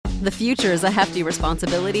The future is a hefty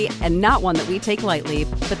responsibility and not one that we take lightly.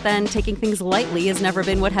 But then taking things lightly has never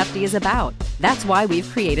been what Hefty is about. That's why we've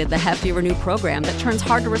created the Hefty Renew program that turns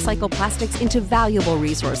hard-to-recycle plastics into valuable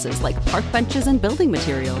resources like park benches and building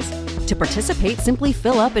materials. To participate, simply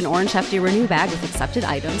fill up an orange Hefty Renew bag with accepted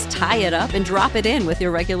items, tie it up, and drop it in with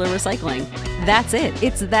your regular recycling. That's it.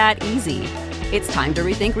 It's that easy. It's time to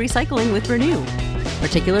rethink recycling with Renew.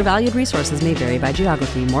 Particular valued resources may vary by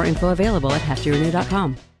geography. More info available at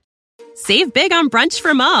heftyrenew.com. Save big on brunch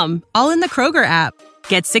for mom, all in the Kroger app.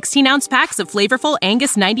 Get 16-ounce packs of flavorful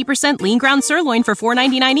Angus 90% lean ground sirloin for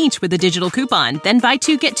 $4.99 each with a digital coupon. Then buy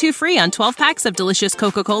 2, get 2 free on 12 packs of delicious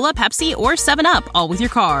Coca-Cola, Pepsi, or 7-Up, all with your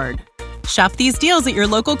card. Shop these deals at your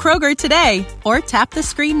local Kroger today, or tap the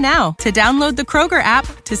screen now to download the Kroger app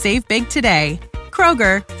to save big today.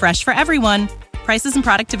 Kroger, fresh for everyone. Prices and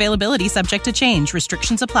product availability subject to change.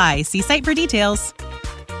 Restrictions apply. See site for details.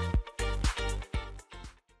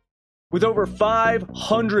 With over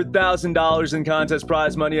 $500,000 in contest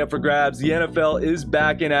prize money up for grabs, the NFL is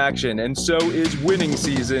back in action, and so is winning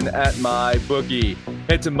season at MyBookie.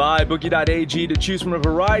 Head to mybookie.ag to choose from a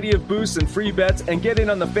variety of boosts and free bets and get in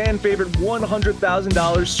on the fan favorite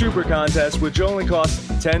 $100,000 super contest, which only costs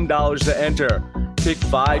 $10 to enter. Pick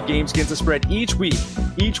 5 games against the spread each week.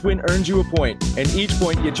 Each win earns you a point, and each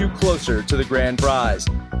point gets you closer to the grand prize.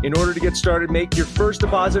 In order to get started, make your first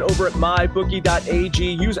deposit over at mybookie.ag.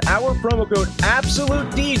 Use our promo code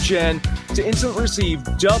AbsoluteDGen to instantly receive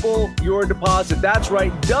double your deposit. That's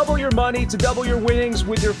right, double your money to double your winnings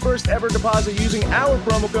with your first ever deposit using our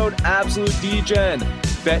promo code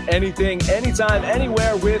AbsoluteDGen. Bet anything, anytime,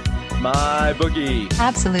 anywhere with MyBookie.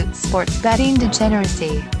 Absolute sports betting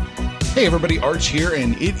degeneracy. Hey everybody, Arch here,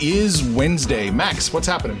 and it is Wednesday. Max, what's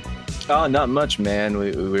happening? Not much, man.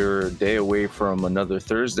 We were a day away from another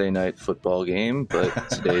Thursday night football game, but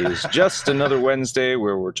today is just another Wednesday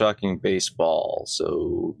where we're talking baseball.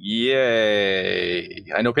 So, yay.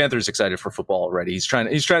 I know Panther's excited for football already. He's trying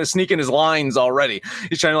to sneak in his lines already.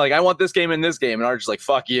 He's trying to I want this game and this game, and Arch's like,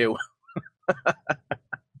 fuck you.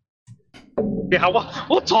 Yeah,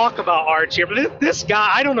 we'll talk about Arch here, but this guy,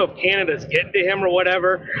 I don't know if Canada's getting to him or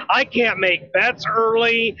whatever. I can't make bets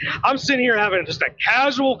early. I'm sitting here having just a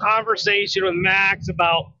casual conversation with Max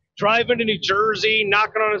about driving to New Jersey,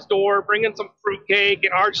 knocking on his door, bringing some fruitcake,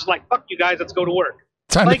 and Arch is like, fuck you guys, let's go to work.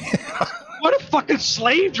 What a fucking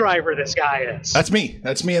slave driver this guy is. That's me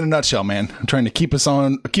in a nutshell, man. I'm trying to keep us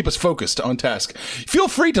focused on task. Feel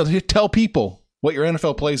free to tell people what your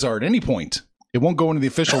NFL plays are at any point. It won't go into the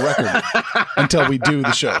official record until we do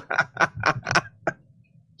the show.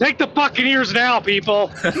 Take the Buccaneers now, people.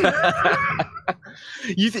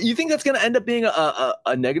 You think that's going to end up being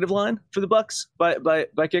a negative line for the Bucs by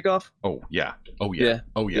kickoff? Oh yeah.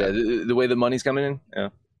 The way the money's coming in. Yeah.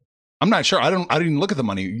 I'm not sure. I didn't look at the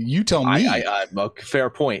money. You tell me. Fair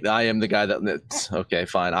point. I am the guy that. Okay,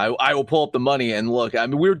 fine. I will pull up the money and look. I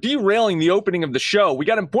mean, we're derailing the opening of the show. We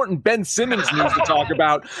got important Ben Simmons news to talk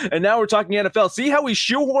about, and now we're talking NFL. See how we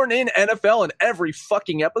shoehorn in NFL in every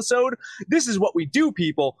fucking episode? This is what we do,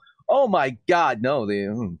 people. Oh my God, no.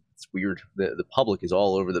 It's weird. The public is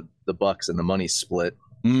all over the Bucs and the money's split.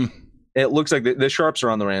 It looks like the Sharps are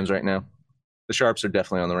on the Rams right now. The Sharps are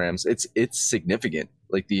definitely on the Rams. It's significant.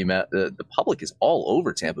 Like the public is all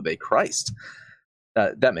over Tampa Bay. Christ,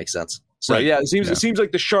 that makes sense. So right. It seems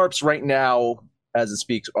like the Sharps right now, as it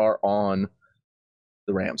speaks, are on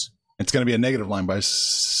the Rams. It's going to be a negative line by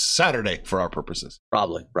Saturday for our purposes.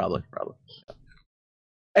 Probably.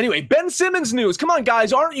 Anyway, Ben Simmons news. Come on,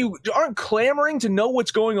 guys, aren't clamoring to know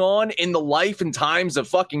what's going on in the life and times of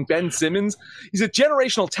fucking Ben Simmons? He's a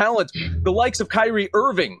generational talent, the likes of Kyrie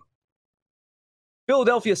Irving.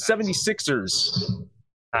 Philadelphia 76ers.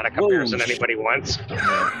 Not a comparison anybody wants.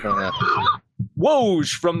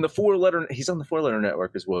 Woj from the 4-letter. He's on the 4-letter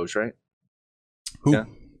network as Woj, right? Who? Yeah.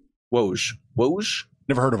 Woj.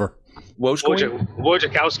 Never heard of her.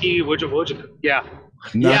 Wojciechowski. Yeah.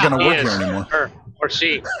 Not going to work here anymore. Her or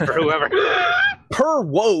she or whoever. Per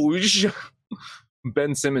Woj.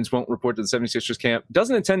 Ben Simmons won't report to the 76ers camp.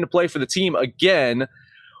 Doesn't intend to play for the team again.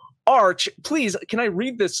 Arch, please, can I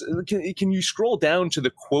read this? Can you scroll down to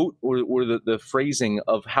the quote or the phrasing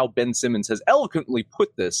of how Ben Simmons has eloquently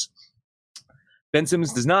put this? Ben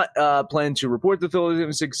Simmons does not plan to report to the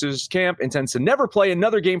Philadelphia Sixers camp, intends to never play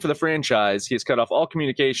another game for the franchise. He has cut off all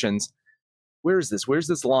communications. Where is this? Where's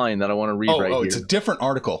this line that I want to read right here? Oh, it's a different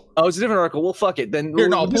article. Oh, it's a different article. Well, fuck it. Then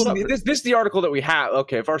this is the article that we have.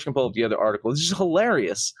 Okay, if Arch can pull up the other article. This is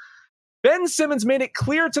hilarious. Ben Simmons made it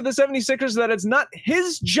clear to the 76ers that it's not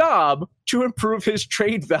his job to improve his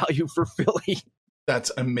trade value for Philly. That's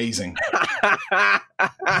amazing.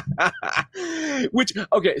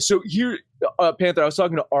 Okay, so here, Panther, I was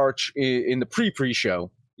talking to Arch in the pre-show.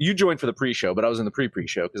 You joined for the pre-show, but I was in the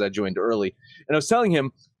pre-show because I joined early. And I was telling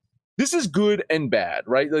him, this is good and bad,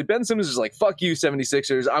 right? Like Ben Simmons is like, fuck you,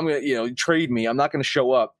 76ers. I'm going to, trade me. I'm not going to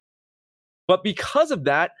show up. But because of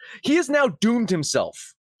that, he has now doomed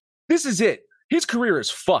himself. This is it. His career is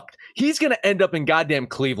fucked. He's going to end up in goddamn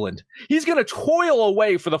Cleveland. He's going to toil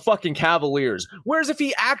away for the fucking Cavaliers. Whereas if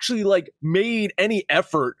he actually made any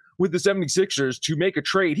effort with the 76ers to make a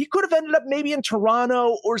trade, he could have ended up maybe in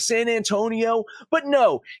Toronto or San Antonio. But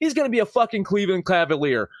no, he's going to be a fucking Cleveland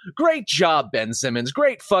Cavalier. Great job, Ben Simmons.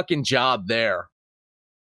 Great fucking job there.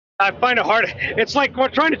 I find it hard. It's like we're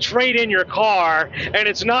trying to trade in your car, and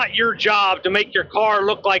it's not your job to make your car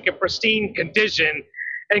look like a pristine condition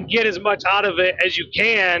and get as much out of it as you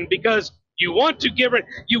can because you want to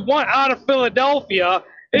you want out of Philadelphia.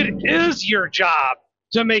 It is your job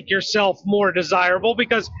to make yourself more desirable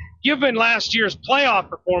because given last year's playoff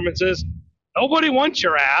performances, nobody wants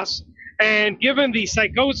your ass. And given the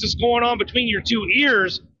psychosis going on between your two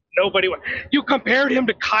ears, you compared him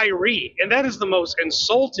to Kyrie, and that is the most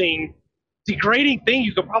insulting, degrading thing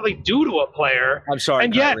you could probably do to a player. I'm sorry,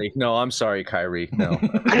 and Kyrie. No, I'm sorry, Kyrie. No.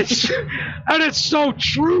 And it's so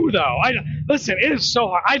true, though. Listen, it is so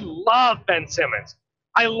hard. I love Ben Simmons.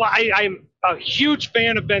 I'm a huge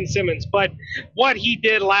fan of Ben Simmons, but what he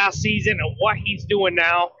did last season and what he's doing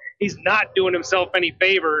now, he's not doing himself any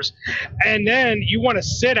favors. And then you want to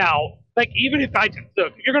sit out. Even if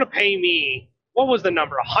look, you're going to pay me, what was the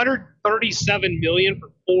number? $137 million for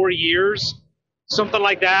 4 years, something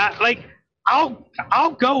like that.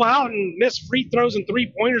 I'll go out and miss free throws and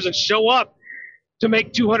 3-pointers and show up to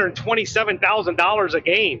make $227,000 a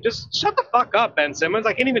game. Just shut the fuck up, Ben Simmons.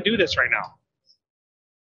 I can't even do this right now.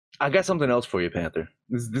 I got something else for you, Panther.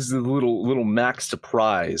 This is a little Max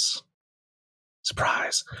surprise.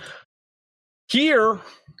 Here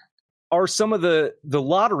are some of the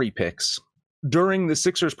lottery picks during the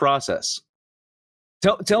Sixers process.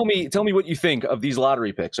 Tell me what you think of these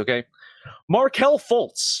lottery picks, okay? Markelle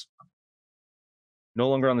Fultz, no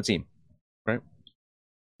longer on the team, right?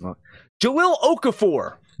 Jahlil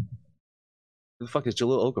Okafor. Who the fuck is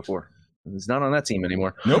Jahlil Okafor? He's not on that team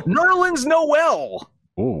anymore. Nope. Nerlens Noel.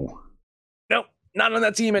 Oh. Nope, not on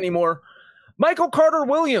that team anymore. Michael Carter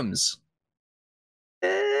Williams.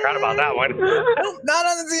 Forgot about that one. Nope, not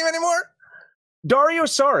on the team anymore. Dario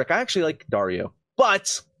Saric. I actually like Dario,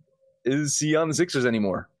 but is he on the Sixers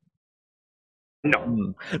anymore?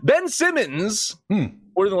 No. Ben Simmons,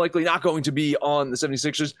 more than likely not going to be on the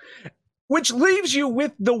 76ers, which leaves you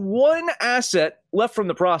with the one asset left from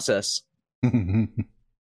the process.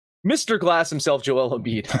 Mr. Glass himself, Joel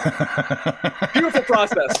Embiid. Beautiful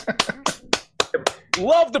process.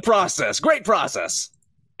 Love the process. Great process.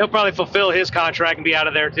 He'll probably fulfill his contract and be out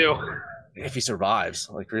of there too. If he survives,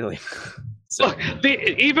 really. So. Look,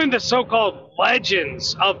 even the so-called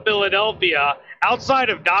legends of Philadelphia, outside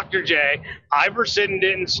of Dr. J, Iverson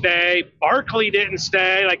didn't stay, Barkley didn't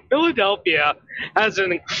stay. Philadelphia has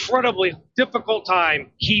an incredibly difficult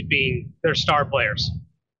time keeping their star players.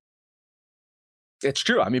 It's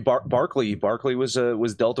true. I mean, Barkley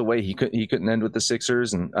was dealt away. He couldn't end with the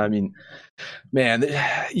Sixers, and I mean, man,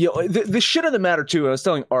 the shit of the matter too. I was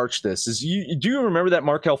telling Arch this is. Do you remember that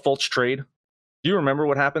Markelle Fultz trade? Do you remember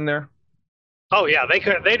what happened there? Oh yeah, they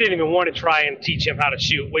didn't even want to try and teach him how to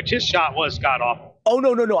shoot, which his shot was god awful. Oh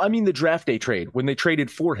no! I mean the draft day trade when they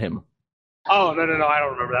traded for him. Oh no! I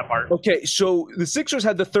don't remember that part. Okay, so the Sixers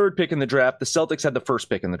had the 3rd pick in the draft. The Celtics had the 1st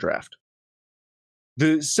pick in the draft.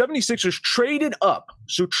 The 76ers traded up,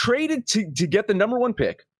 traded to get the number 1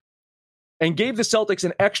 pick and gave the Celtics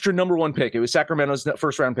an extra number 1 pick. It was Sacramento's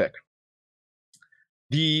 1st round pick.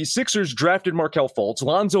 The Sixers drafted Markelle Fultz.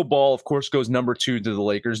 Lonzo Ball, of course, goes number 2 to the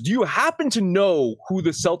Lakers. Do you happen to know who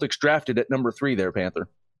the Celtics drafted at number 3 there, Panther?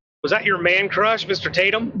 Was that your man crush, Mr.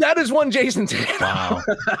 Tatum? That is one Jason Tatum. Wow.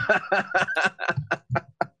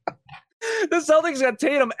 The Celtics got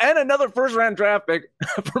Tatum and another 1st round draft pick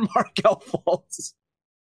for Markelle Fultz.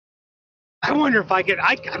 I wonder if I could.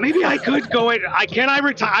 Maybe I could go in. I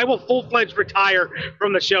retire? I will full-fledged retire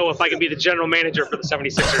from the show if I can be the general manager for the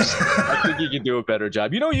 76ers. I think you could do a better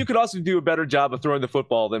job. You could also do a better job of throwing the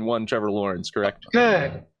football than one Trevor Lawrence, correct?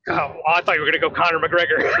 Good. Oh, I thought you were going to go Conor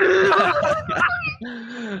McGregor.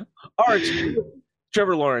 Arch,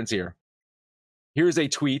 Trevor Lawrence here. Here's a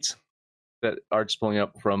tweet that Arch's pulling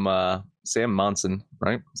up from Sam Monson,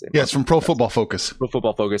 right? Yes, from Pro Football Focus. Pro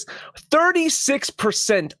Football Focus.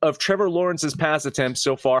 36% of Trevor Lawrence's pass attempts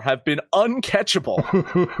so far have been uncatchable,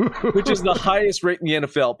 which is the highest rate in the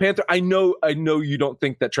NFL. Panther, I know you don't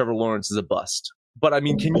think that Trevor Lawrence is a bust. But, I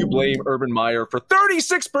mean, can you blame Urban Meyer for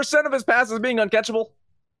 36% of his passes being uncatchable?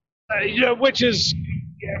 Which is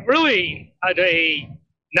really a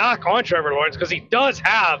knock on Trevor Lawrence because he does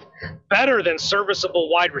have better than serviceable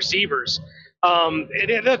wide receivers.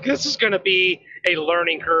 This is going to be a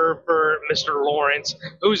learning curve for Mr. Lawrence,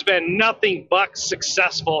 who's been nothing but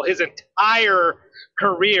successful his entire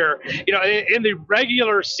career. In the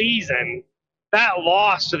regular season, that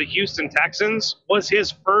loss to the Houston Texans was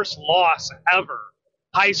his first loss ever.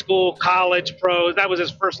 High school, college, pros, that was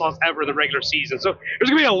his first loss ever in the regular season. So there's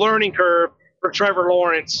going to be a learning curve for Trevor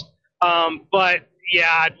Lawrence. But,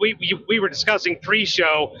 yeah, we were discussing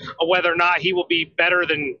pre-show whether or not he will be better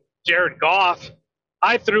than Jared Goff.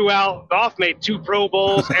 I threw out Goff made 2 Pro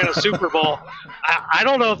Bowls and a Super Bowl. I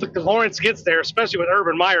don't know if Lawrence gets there, especially with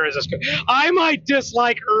Urban Meyer as a. I might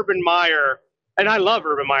dislike Urban Meyer, and I love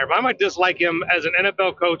Urban Meyer, but I might dislike him as an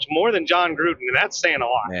NFL coach more than John Gruden, and that's saying a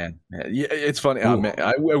lot. Man, yeah, it's funny. Man,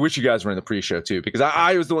 I wish you guys were in the pre-show too, because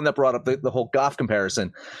I was the one that brought up the whole Goff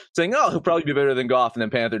comparison, saying, "Oh, he'll probably be better than Goff," and then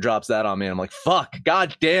Panther drops that on me. I'm like, "Fuck,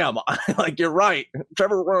 goddamn!" Like, you're right.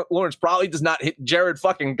 Trevor Lawrence probably does not hit Jared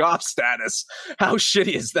fucking Goff status. How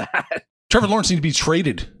shitty is that? Trevor Lawrence needs to be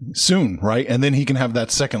traded soon, right? And then he can have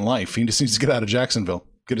that second life. He just needs to get out of Jacksonville.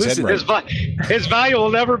 Get his head right. His value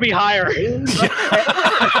will never be higher.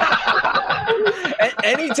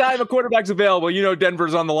 Anytime a quarterback's available,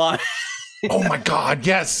 Denver's on the line. Oh my God,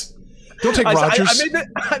 yes. Don't take Rodgers.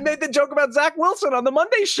 I made the joke about Zach Wilson on the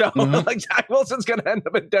Monday show. Mm-hmm. Like, Zach Wilson's going to end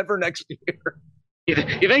up in Denver next year.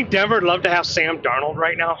 You think Denver would love to have Sam Darnold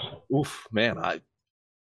right now? Oof, man.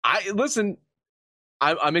 I listen.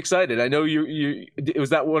 I'm excited. I know you.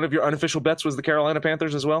 Was that one of your unofficial bets? Was the Carolina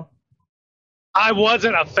Panthers as well? I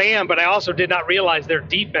wasn't a fan, but I also did not realize their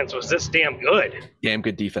defense was this damn good. Damn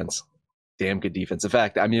good defense. In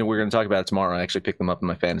fact, I mean, we're going to talk about it tomorrow. I actually picked them up in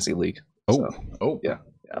my fantasy league. Yeah,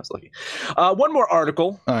 I was lucky. One more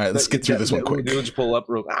article. All right, let's get through this one quick. Just pull up.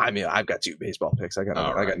 I mean, I've got 2 baseball picks. I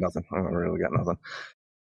got nothing. I really got nothing.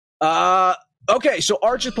 Okay, so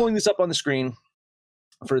Arch is pulling this up on the screen.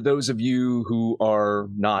 For those of you who are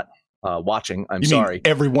not watching, I'm sorry.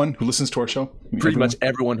 Everyone who listens to our show? Pretty much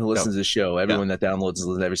everyone who listens to the show, everyone that downloads and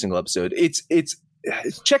listens to every single episode. It's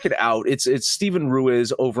check it out. It's Steven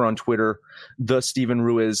Ruiz over on Twitter, the Steven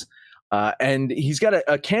Ruiz, and he's got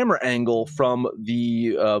a camera angle from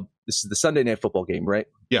this is the Sunday Night Football game, right?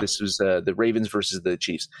 Yeah. This was the Ravens versus the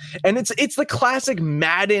Chiefs, and it's the classic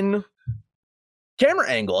Madden camera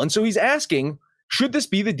angle, and so he's asking, should this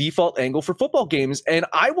be the default angle for football games? And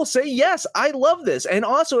I will say, yes, I love this. And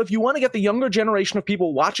also, if you want to get the younger generation of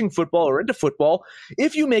people watching football or into football,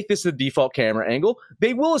 if you make this the default camera angle,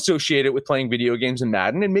 they will associate it with playing video games in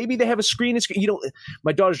Madden. And maybe they have a screen.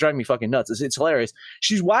 My daughter's driving me fucking nuts. It's hilarious.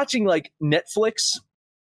 She's watching like Netflix.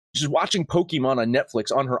 She's watching Pokemon on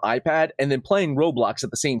Netflix on her iPad and then playing Roblox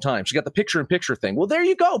at the same time. She got the picture-in-picture thing. Well, there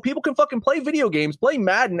you go. People can fucking play video games, play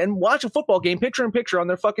Madden, and watch a football game picture-in-picture on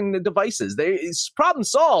their fucking devices. It's problem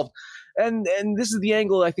solved. And this is the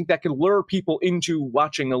angle I think that can lure people into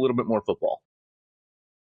watching a little bit more football.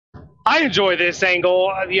 I enjoy this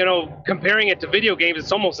angle. Comparing it to video games,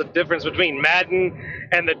 it's almost a difference between Madden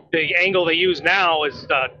and the angle they use now is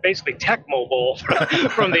basically Tech Mobile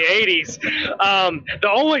from the 80s.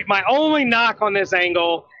 My only knock on this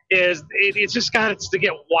angle is it's just got to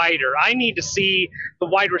get wider. I need to see the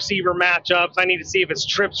wide receiver matchups. I need to see if it's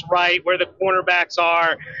trips right, where the cornerbacks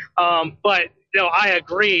are. But I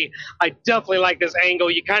agree. I definitely like this angle.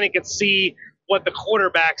 You kind of can see what the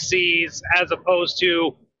quarterback sees as opposed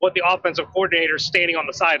to what the offensive coordinator standing on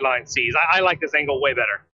the sideline sees. I like this angle way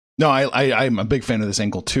better. No, I'm a big fan of this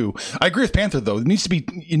angle too. I agree with Panther though. It needs to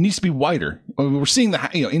be wider. We're seeing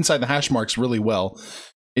the inside the hash marks really well.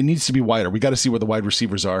 It needs to be wider. We got to see where the wide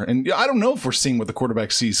receivers are, and I don't know if we're seeing what the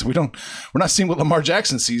quarterback sees. We're not seeing what Lamar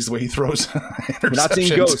Jackson sees the way he throws. We're not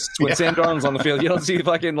seeing ghosts when Sam Darnold's on the field. You don't see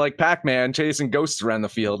fucking like Pac-Man chasing ghosts around the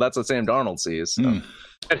field. That's what Sam Darnold sees. So.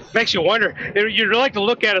 It makes you wonder. You'd like to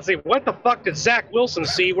look at it and say, what the fuck did Zach Wilson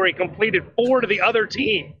see where he completed 4 to the other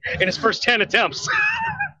team in his first 10 attempts?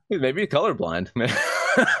 Maybe colorblind.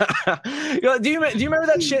 Do you remember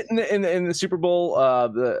that shit in the Super Bowl?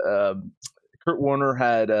 Kurt Warner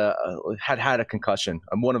had a concussion,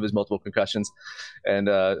 one of his multiple concussions, and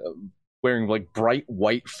wearing like bright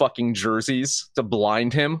white fucking jerseys to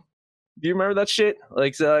blind him. Do you remember that shit?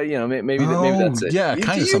 Like, maybe that's it. Yeah,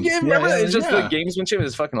 kind of something. Remember that? It's just the gamesmanship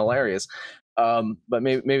is fucking hilarious. But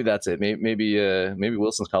maybe that's it. Maybe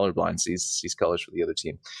Wilson's colorblind, sees colors for the other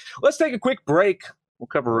team. Let's take a quick break. We'll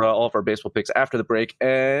cover all of our baseball picks after the break,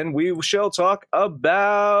 and we shall talk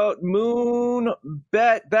about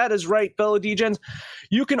Moonbet. That is right, fellow DGens.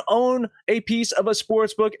 You can own a piece of a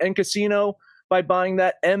sportsbook and casino by buying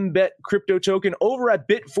that MBET crypto token over at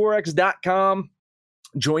bitforex.com.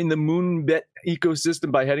 Join the Moonbet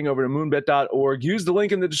ecosystem by heading over to moonbet.org. Use the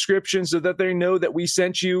link in the description so that they know that we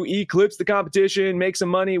sent you. Eclipse the competition. Make some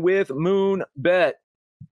money with Moonbet.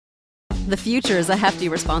 The future is a hefty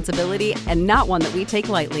responsibility and not one that we take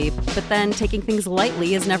lightly, but then taking things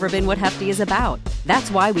lightly has never been what Hefty is about.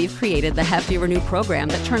 That's why we've created the Hefty Renew program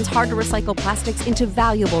that turns hard-to-recycle plastics into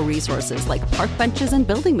valuable resources like park benches and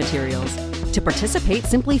building materials. To participate,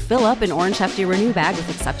 simply fill up an orange Hefty Renew bag with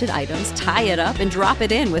accepted items, tie it up, and drop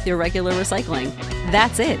it in with your regular recycling.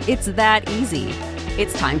 That's it. It's that easy.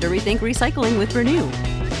 It's time to rethink recycling with Renew.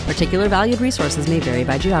 Particular valued resources may vary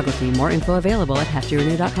by geography. More info available at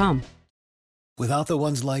heftyrenew.com. Without the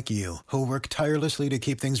ones like you, who work tirelessly to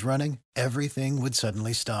keep things running, everything would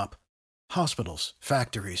suddenly stop. Hospitals,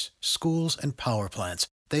 factories, schools, and power plants,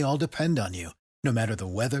 they all depend on you. No matter the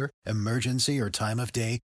weather, emergency, or time of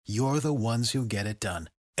day, you're the ones who get it done.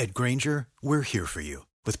 At Grainger, we're here for you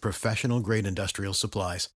with professional-grade industrial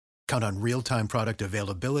supplies. Count on real-time product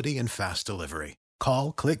availability and fast delivery.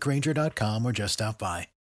 Call, click Grainger.com, or just stop by.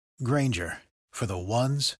 Grainger, for the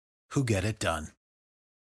ones who get it done.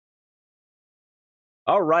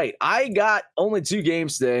 All right, I got only 2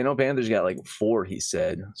 games today. I know Panthers got like 4, he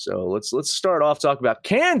said. So let's start off talking about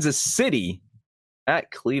Kansas City at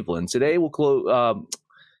Cleveland. Today we'll close.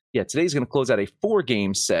 Today's going to close out a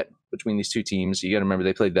 4-game set between these two teams. You got to remember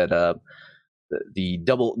they played that the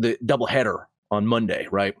double header on Monday,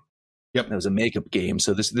 right? Yep, that was a makeup game.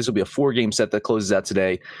 So this will be a 4-game set that closes out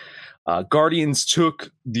today. Guardians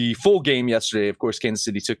took the full game yesterday. Of course, Kansas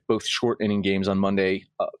City took both short inning games on Monday.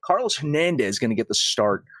 Carlos Hernandez is going to get the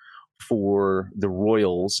start for the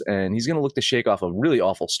Royals, and he's going to look to shake off a really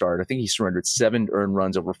awful start. I think he surrendered 7 earned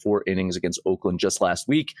runs over 4 innings against Oakland just last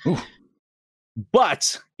week. Ooh.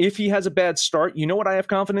 But if he has a bad start, you know what I have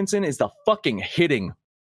confidence in is the fucking hitting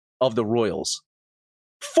of the Royals.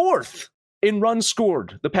 4th in runs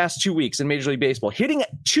scored the past 2 weeks in Major League Baseball, hitting at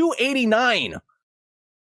 289.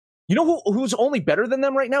 You know who's only better than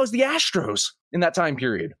them right now is the Astros in that time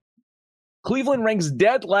period. Cleveland ranks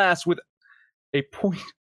dead last with a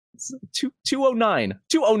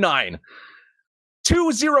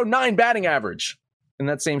 .209 batting average in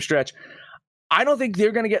that same stretch. I don't think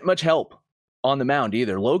they're going to get much help on the mound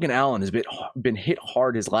either. Logan Allen has been hit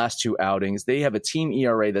hard his last 2 outings. They have a team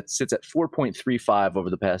ERA that sits at 4.35 over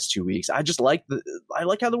the past 2 weeks. I like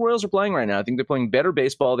how the Royals are playing right now. I think they're playing better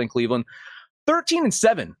baseball than Cleveland.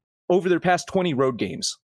 13-7 over their past 20 road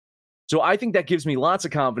games. So I think that gives me lots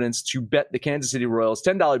of confidence to bet the Kansas City Royals.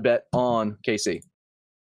 $10 bet on KC.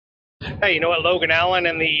 Hey, you know what Logan Allen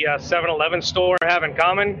and the 7-Eleven store have in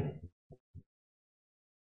common?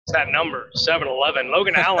 It's that number, 7-Eleven.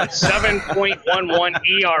 Logan Allen,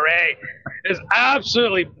 7.11 ERA is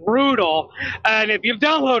absolutely brutal. And if you've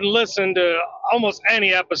downloaded and listened to almost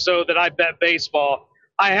any episode that I bet baseball,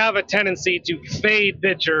 I have a tendency to fade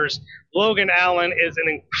pitchers. Logan Allen is an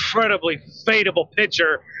incredibly fadeable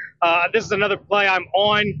pitcher. This is another play I'm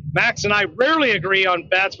on. Max and I rarely agree on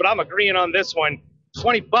bets, but I'm agreeing on this one.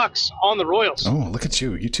 $20 on the Royals. Oh, look at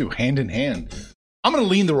you. You two hand in hand. I'm going to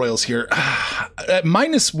lean the Royals here. At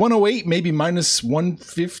 -108, maybe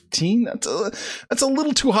 -115. That's a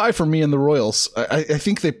little too high for me and the Royals. I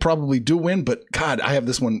think they probably do win, but God, I have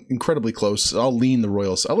this one incredibly close. I'll lean the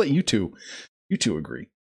Royals. I'll let you two agree.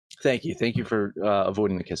 Thank you. Thank you for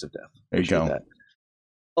avoiding the kiss of death. There you go. That.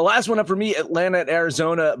 The last one up for me, Atlanta at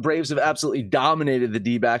Arizona. Braves have absolutely dominated the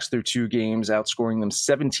D-backs through 2 games, outscoring them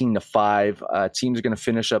 17-5. Teams are going to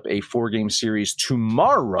finish up a 4-game series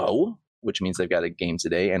tomorrow, which means they've got a game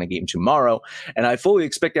today and a game tomorrow. And I fully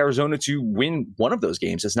expect Arizona to win one of those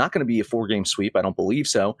games. It's not going to be a 4-game sweep. I don't believe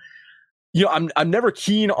so. You know, I'm never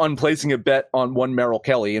keen on placing a bet on one Merrill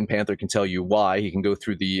Kelly, and Panther can tell you why. He can go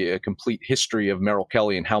through the complete history of Merrill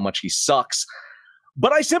Kelly and how much he sucks.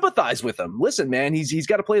 But I sympathize with him. Listen, man, he's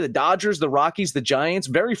got to play the Dodgers, the Rockies, the Giants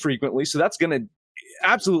very frequently, so that's going to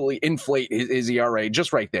absolutely inflate his ERA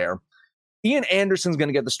just right there. Ian Anderson's going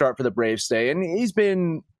to get the start for the Braves today, and he's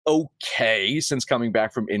been okay since coming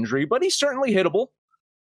back from injury, but he's certainly hittable.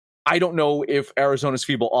 I don't know if Arizona's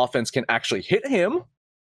feeble offense can actually hit him.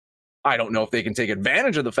 I don't know if they can take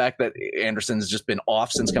advantage of the fact that Anderson's just been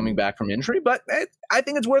off since coming back from injury, but I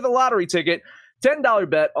think it's worth a lottery ticket. $10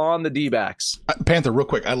 bet on the D-backs. Panther, real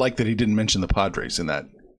quick, I like that he didn't mention the Padres in that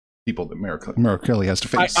people that Merrill Kelly has to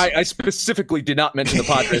face. I specifically did not mention the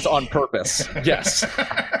Padres on purpose. Yes.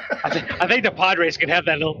 I think the Padres can have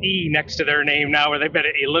that little E next to their name now, where they've been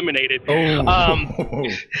eliminated.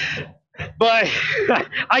 But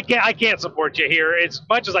I can't support you here. As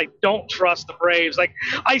much as I don't trust the Braves, like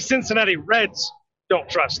Cincinnati Reds don't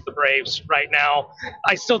trust the Braves right now.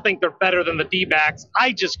 I still think they're better than the D-backs.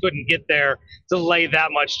 I just couldn't get there to lay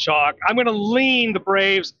that much chalk. I'm going to lean the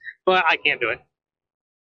Braves, but I can't do it.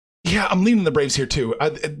 Yeah, I'm leaning the Braves here too.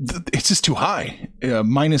 It's just too high.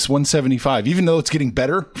 Minus 175. Even though it's getting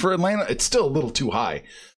better for Atlanta, it's still a little too high.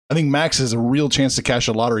 I think Max has a real chance to cash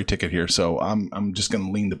a lottery ticket here, so I'm just going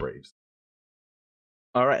to lean the Braves.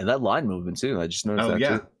 All right, and that line movement too. I just noticed that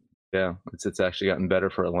too. Yeah, it's actually gotten better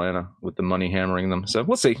for Atlanta with the money hammering them. So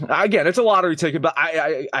we'll see. Again, it's a lottery ticket, but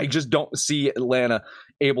I just don't see Atlanta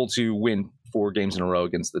able to win 4 games in a row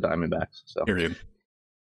against the Diamondbacks. So. Period.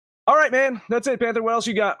 All right, man. That's it, Panther. What else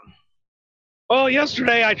you got? Well,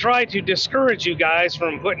 yesterday I tried to discourage you guys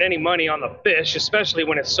from putting any money on the fish, especially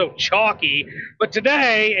when it's so chalky. But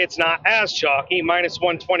today it's not as chalky. Minus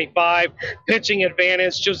 125, pitching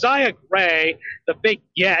advantage. Josiah Gray, the big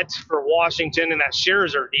get for Washington in that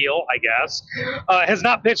Scherzer deal, I guess, has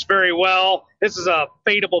not pitched very well. This is a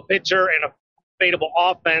fadeable pitcher and a fadeable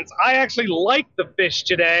offense. I actually like the fish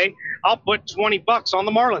today. I'll put $20 on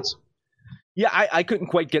the Marlins. Yeah, I couldn't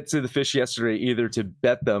quite get to the fish yesterday either to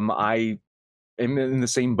bet them. I am in the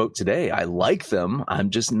same boat today. I like them. I'm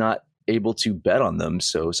just not able to bet on them.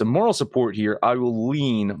 So some moral support here. I will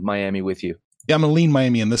lean Miami with you. Yeah, I'm going to lean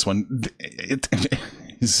Miami in this one.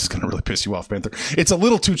 This is going to really piss you off, Panther. It's a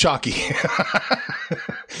little too chalky.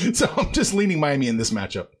 So I'm just leaning Miami in this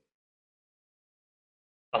matchup.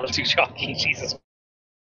 A little too chalky, Jesus.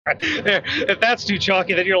 If that's too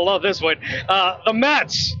chalky, then you'll love this one. The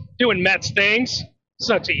Mets doing Mets things.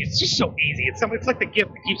 It's just so easy. It's like the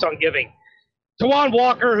gift that keeps on giving. Tawan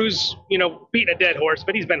Walker, who's, beating a dead horse,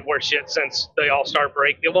 but he's been horse shit since the All-Star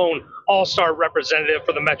break. The lone All-Star representative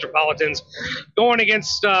for the Metropolitans, going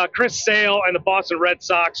against Chris Sale and the Boston Red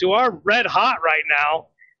Sox, who are red hot right now,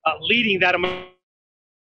 leading that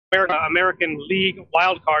American League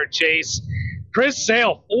wildcard chase. Chris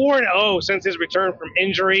Sale, 4-0 since his return from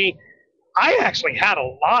injury. I actually had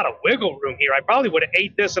a lot of wiggle room here. I probably would have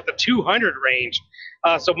ate this at the 200 range.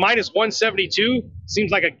 So minus 172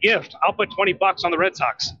 seems like a gift. I'll put $20 on the Red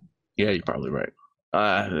Sox. Yeah, you're probably right.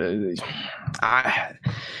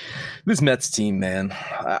 This Mets team, man.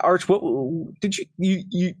 Arch, what did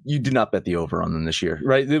you did not bet the over on them this year,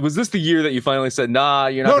 right? Was this the year that you finally said, nah,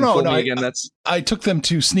 you're not going to fool me again? I took them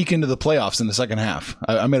to sneak into the playoffs in the second half.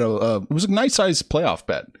 I made it was a nice size playoff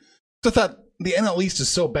bet. I thought the NL East is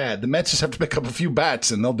so bad. The Mets just have to pick up a few bats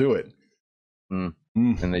and they'll do it. And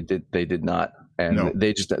they did not. And no.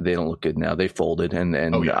 They don't look good now. They folded and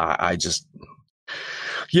yeah.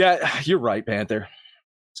 Yeah, you're right, Panther.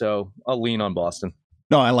 So I'll lean on Boston.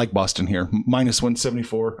 No, I like Boston here. Minus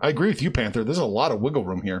 174. I agree with you, Panther. There's a lot of wiggle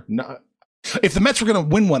room here. If the Mets were going to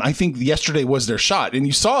win one, I think yesterday was their shot. And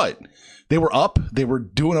you saw it. They were up. They were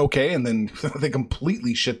doing okay. And then they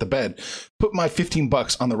completely shit the bed. Put my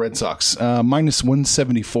 $15 on the Red Sox. Minus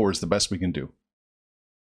 174 is the best we can do.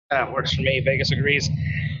 That works for me. Vegas agrees.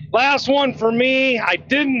 Last one for me. I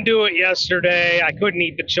didn't do it yesterday. I couldn't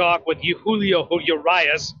eat the chalk with Julio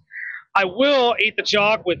Urias. I will eat the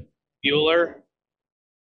chalk with Buehler.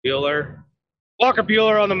 Walker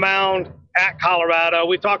Buehler on the mound at Colorado.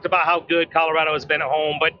 We talked about how good Colorado has been at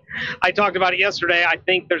home, but I talked about it yesterday. I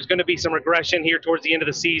think there's going to be some regression here towards the end of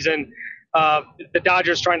the season. The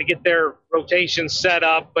Dodgers trying to get their rotation set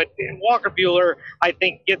up, but Walker Buehler, I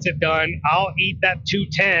think, gets it done. I'll eat that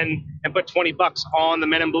 210 and put $20 on the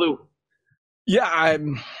Men in Blue. Yeah,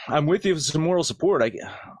 I'm with you with some moral support.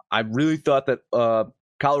 I really thought that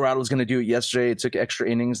Colorado was going to do it yesterday. It took extra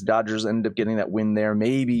innings. The Dodgers ended up getting that win there.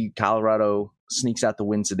 Maybe Colorado sneaks out the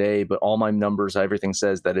win today, but all my numbers, everything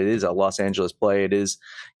says that it is a Los Angeles play. It is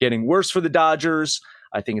getting worse for the Dodgers.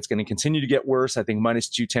 I think it's going to continue to get worse. I think minus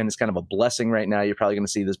 210 is kind of a blessing right now. You're probably going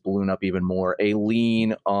to see this balloon up even more. A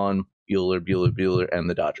lean on Buehler, and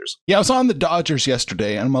the Dodgers. Yeah, I was on the Dodgers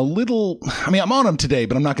yesterday, and I'm on them today,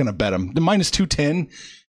 but I'm not going to bet them. The minus 210,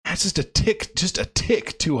 that's just a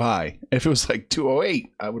tick too high. If it was like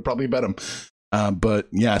 208, I would probably bet them. But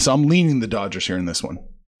yeah, so I'm leaning the Dodgers here in this one.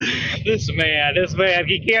 This man,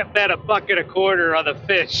 he can't bet $1.25 on the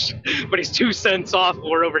fish, but he's 2 cents off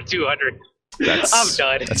or over 200. I'm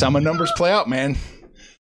done. That's how my numbers play out, man.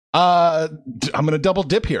 I'm going to double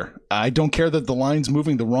dip here. I don't care that the line's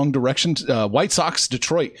moving the wrong direction. White Sox,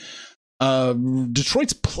 Detroit.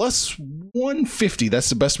 Detroit's plus 150. That's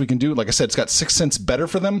the best we can do. Like I said, it's got 6 cents better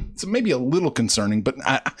for them. So maybe a little concerning, but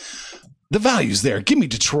the value's there. Give me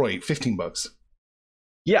Detroit, $15.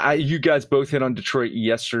 Yeah, you guys both hit on Detroit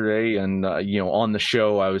yesterday, and on the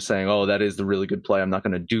show I was saying, oh, that is the really good play. I'm not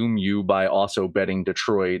going to doom you by also betting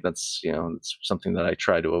Detroit. That's it's something that I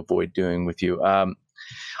try to avoid doing with you. I'm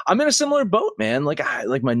in a similar boat, man. Like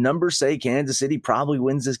my numbers say, Kansas City probably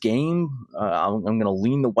wins this game. I'm going to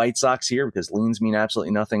lean the White Sox here because leans mean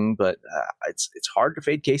absolutely nothing. But it's hard to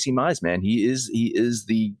fade Casey Mize, man. He is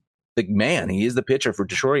the man. He is the pitcher for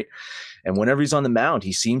Detroit. And whenever he's on the mound,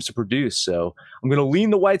 he seems to produce. So I'm going to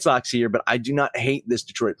lean the White Sox here, but I do not hate this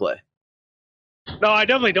Detroit play. No, I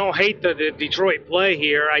definitely don't hate the Detroit play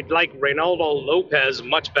here. I like Reynaldo Lopez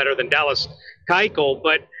much better than Dallas Keuchel,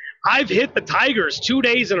 but I've hit the Tigers 2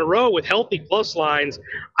 days in a row with healthy plus lines.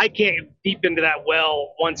 I can't deep into that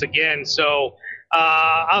well once again. So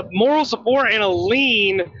a moral support and a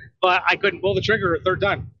lean, but I couldn't pull the trigger a third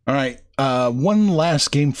time. All right. One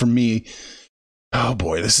last game for me. Oh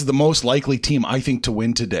boy, this is the most likely team I think to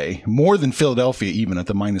win today, more than Philadelphia even at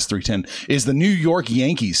the minus 310, is the New York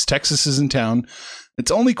Yankees. Texas is in town.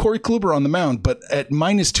 It's only Corey Kluber on the mound, but at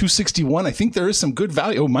minus 261, I think there is some good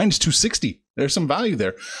value. Oh, minus 260. There's some value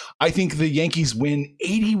there. I think the Yankees win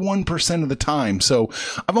 81% of the time. So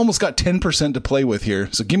I've almost got 10% to play with here.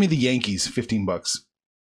 So give me the Yankees, $15.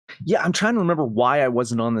 Yeah, I'm trying to remember why I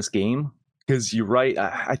wasn't on this game. Because you're right.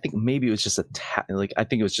 I think maybe it was just I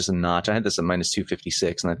think it was just a notch. I had this at minus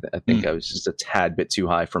 256, and I think I was just a tad bit too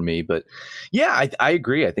high for me. But yeah, I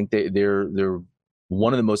agree. I think they're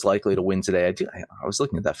one of the most likely to win today. I was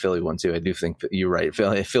looking at that Philly one too. I do think you're right.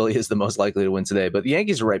 Philly is the most likely to win today, but the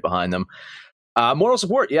Yankees are right behind them. Moral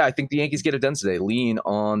support. Yeah, I think the Yankees get it done today. Lean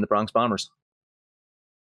on the Bronx Bombers.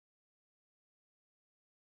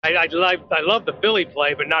 I love the Philly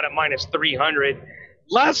play, but not at minus 300.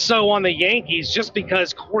 Less so on the Yankees just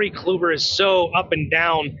because Corey Kluber is so up and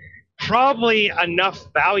down. Probably enough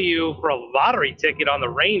value for a lottery ticket on the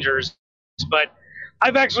Rangers. But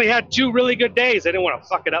I've actually had 2 really good days. I didn't want to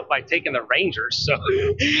fuck it up by taking the Rangers. So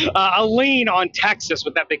a lean on Texas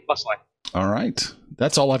with that big plus line. All right.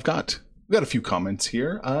 That's all I've got. We've got a few comments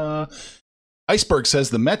here. Iceberg says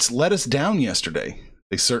the Mets let us down yesterday.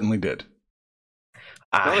 They certainly did.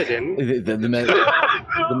 No, I didn't.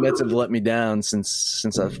 The Mets have let me down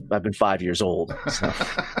since I've been 5 years old. So.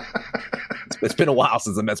 It's been a while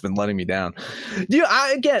since the Mets been letting me down.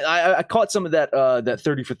 I caught some of that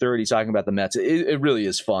 30 for 30 talking about the Mets. It really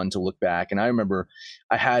is fun to look back. And I remember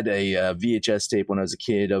I had a VHS tape when I was a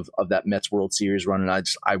kid of that Mets World Series run, and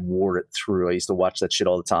I wore it through. I used to watch that shit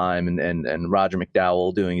all the time. And Roger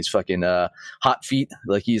McDowell doing his fucking hot feet,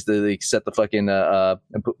 like he used to set the fucking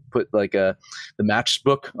and put like the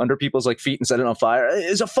matchbook under people's like feet and set it on fire.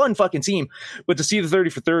 It's a fun fucking team. But to see the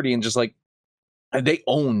 30 for 30 and just like, they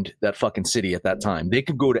owned that fucking city at that time. They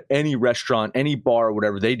could go to any restaurant, any bar, or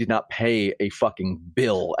whatever. They did not pay a fucking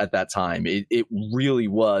bill at that time. It really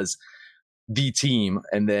was the team.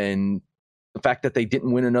 And then the fact that they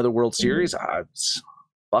didn't win another World Series,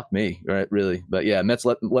 fuck me, right? Really. But yeah, Mets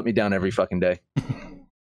let me down every fucking day.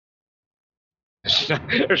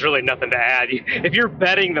 There's really nothing to add. If you're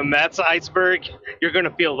betting the Mets, Iceberg, you're going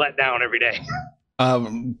to feel let down every day.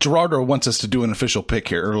 Gerardo wants us to do an official pick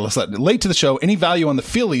here. Late to the show, any value on the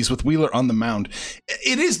Phillies with Wheeler on the mound?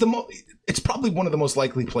 It is it's probably one of the most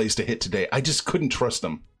likely plays to hit today. I just couldn't trust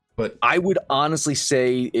them. But I would honestly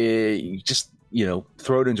say just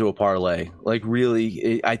throw it into a parlay. Like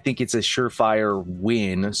really, I think it's a surefire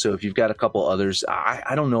win. So if you've got a couple others,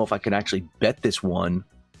 I don't know if I can actually bet this one.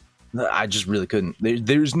 I just really couldn't.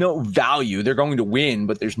 There's no value. They're going to win,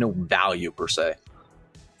 but there's no value per se.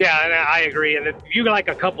 Yeah, and I agree. And if you like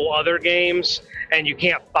a couple other games and you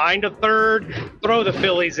can't find a third, throw the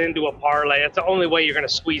Phillies into a parlay. That's the only way you're going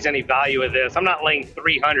to squeeze any value of this. I'm not laying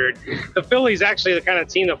 300. The Phillies actually the kind of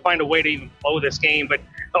team to find a way to even blow this game, but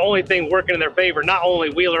the only thing working in their favor, not only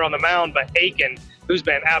Wheeler on the mound, but Aiken, who's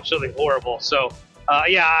been absolutely horrible. So,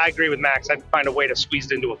 yeah, I agree with Max. I'd find a way to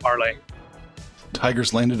squeeze it into a parlay.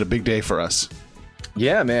 Tigers landed a big day for us.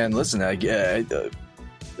 Yeah, man. Listen, that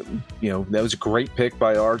was a great pick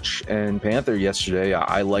by Arch and Panther yesterday.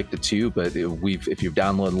 I liked it too, but if you've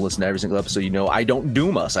downloaded and listened to every single episode, I don't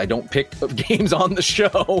doom us. I don't pick games on the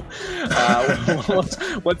show.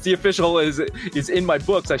 Once the official is in my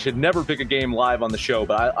books, I should never pick a game live on the show,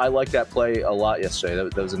 but I like that play a lot yesterday.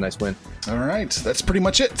 That was a nice win. All right. That's pretty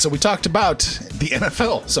much it. So we talked about the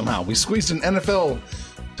NFL somehow. We squeezed an NFL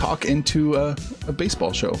talk into a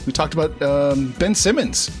baseball show. We talked about Ben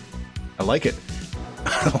Simmons. I like it.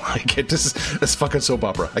 I don't like it. This is fucking soap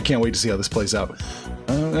opera. I can't wait to see how this plays out.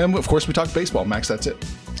 And of course, we talked baseball. Max, that's it.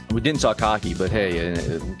 We didn't talk hockey, but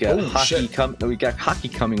hey, we got hockey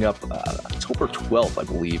coming up. October 12th, I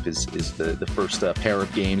believe, is the first pair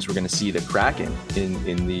of games. We're going to see the Kraken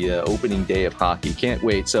in the opening day of hockey. Can't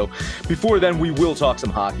wait. So before then, we will talk some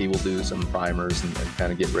hockey. We'll do some primers and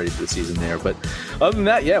kind of get ready for the season there. But other than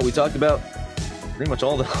that, yeah, we talked about pretty much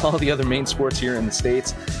all the other main sports here in the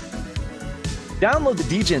States. Download the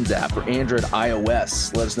DGens app for Android,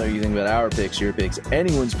 iOS. Let us know what you think about our picks, your picks,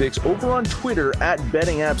 anyone's picks over on Twitter at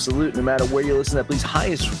Betting Absolute. No matter where you listen to, please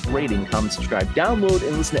highest rating, comment, subscribe, download,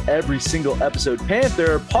 and listen to every single episode.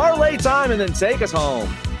 Panther, parlay time, and then take us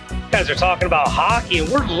home. You guys are talking about hockey, and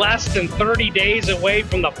we're less than 30 days away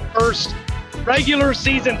from the first regular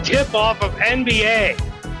season tip-off of NBA.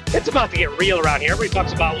 It's about to get real around here. Everybody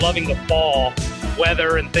talks about loving the fall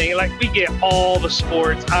weather and things. Like, we get all the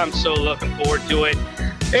sports. I'm so looking forward to it.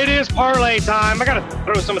 It is parlay time. I got to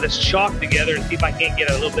throw some of this chalk together and see if I can't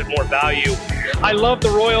get a little bit more value. I love the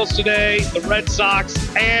Royals today, the Red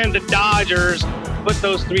Sox, and the Dodgers. Put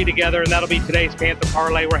those three together, and that'll be today's Panther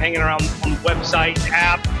parlay. We're hanging around on the website,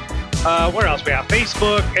 app. Where else we have?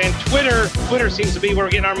 Facebook and Twitter. Twitter seems to be where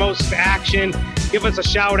we're getting our most action. Give us a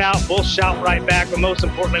shout out. We'll shout right back. But most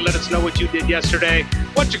importantly, let us know what you did yesterday,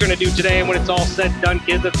 what you're going to do today, and when it's all said and done,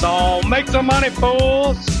 kids, it's all make some money,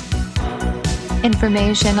 fools.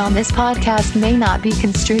 Information on this podcast may not be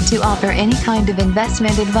construed to offer any kind of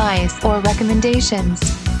investment advice or recommendations.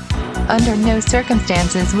 Under no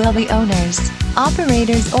circumstances will the owners,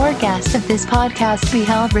 operators, or guests of this podcast be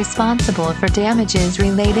held responsible for damages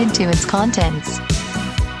related to its contents.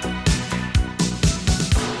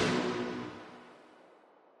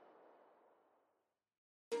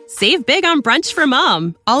 Save big on brunch for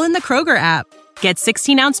mom, all in the Kroger app. Get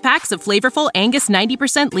 16-ounce packs of flavorful Angus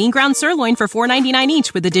 90% lean ground sirloin for $4.99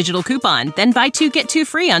 each with a digital coupon. Then buy 2, get 2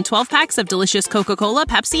 free on 12 packs of delicious Coca-Cola,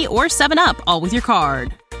 Pepsi, or 7-Up, all with your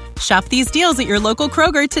card. Shop these deals at your local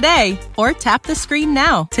Kroger today, or tap the screen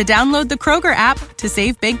now to download the Kroger app to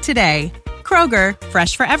save big today. Kroger,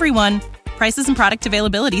 fresh for everyone. Prices and product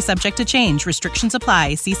availability subject to change. Restrictions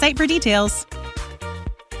apply. See site for details.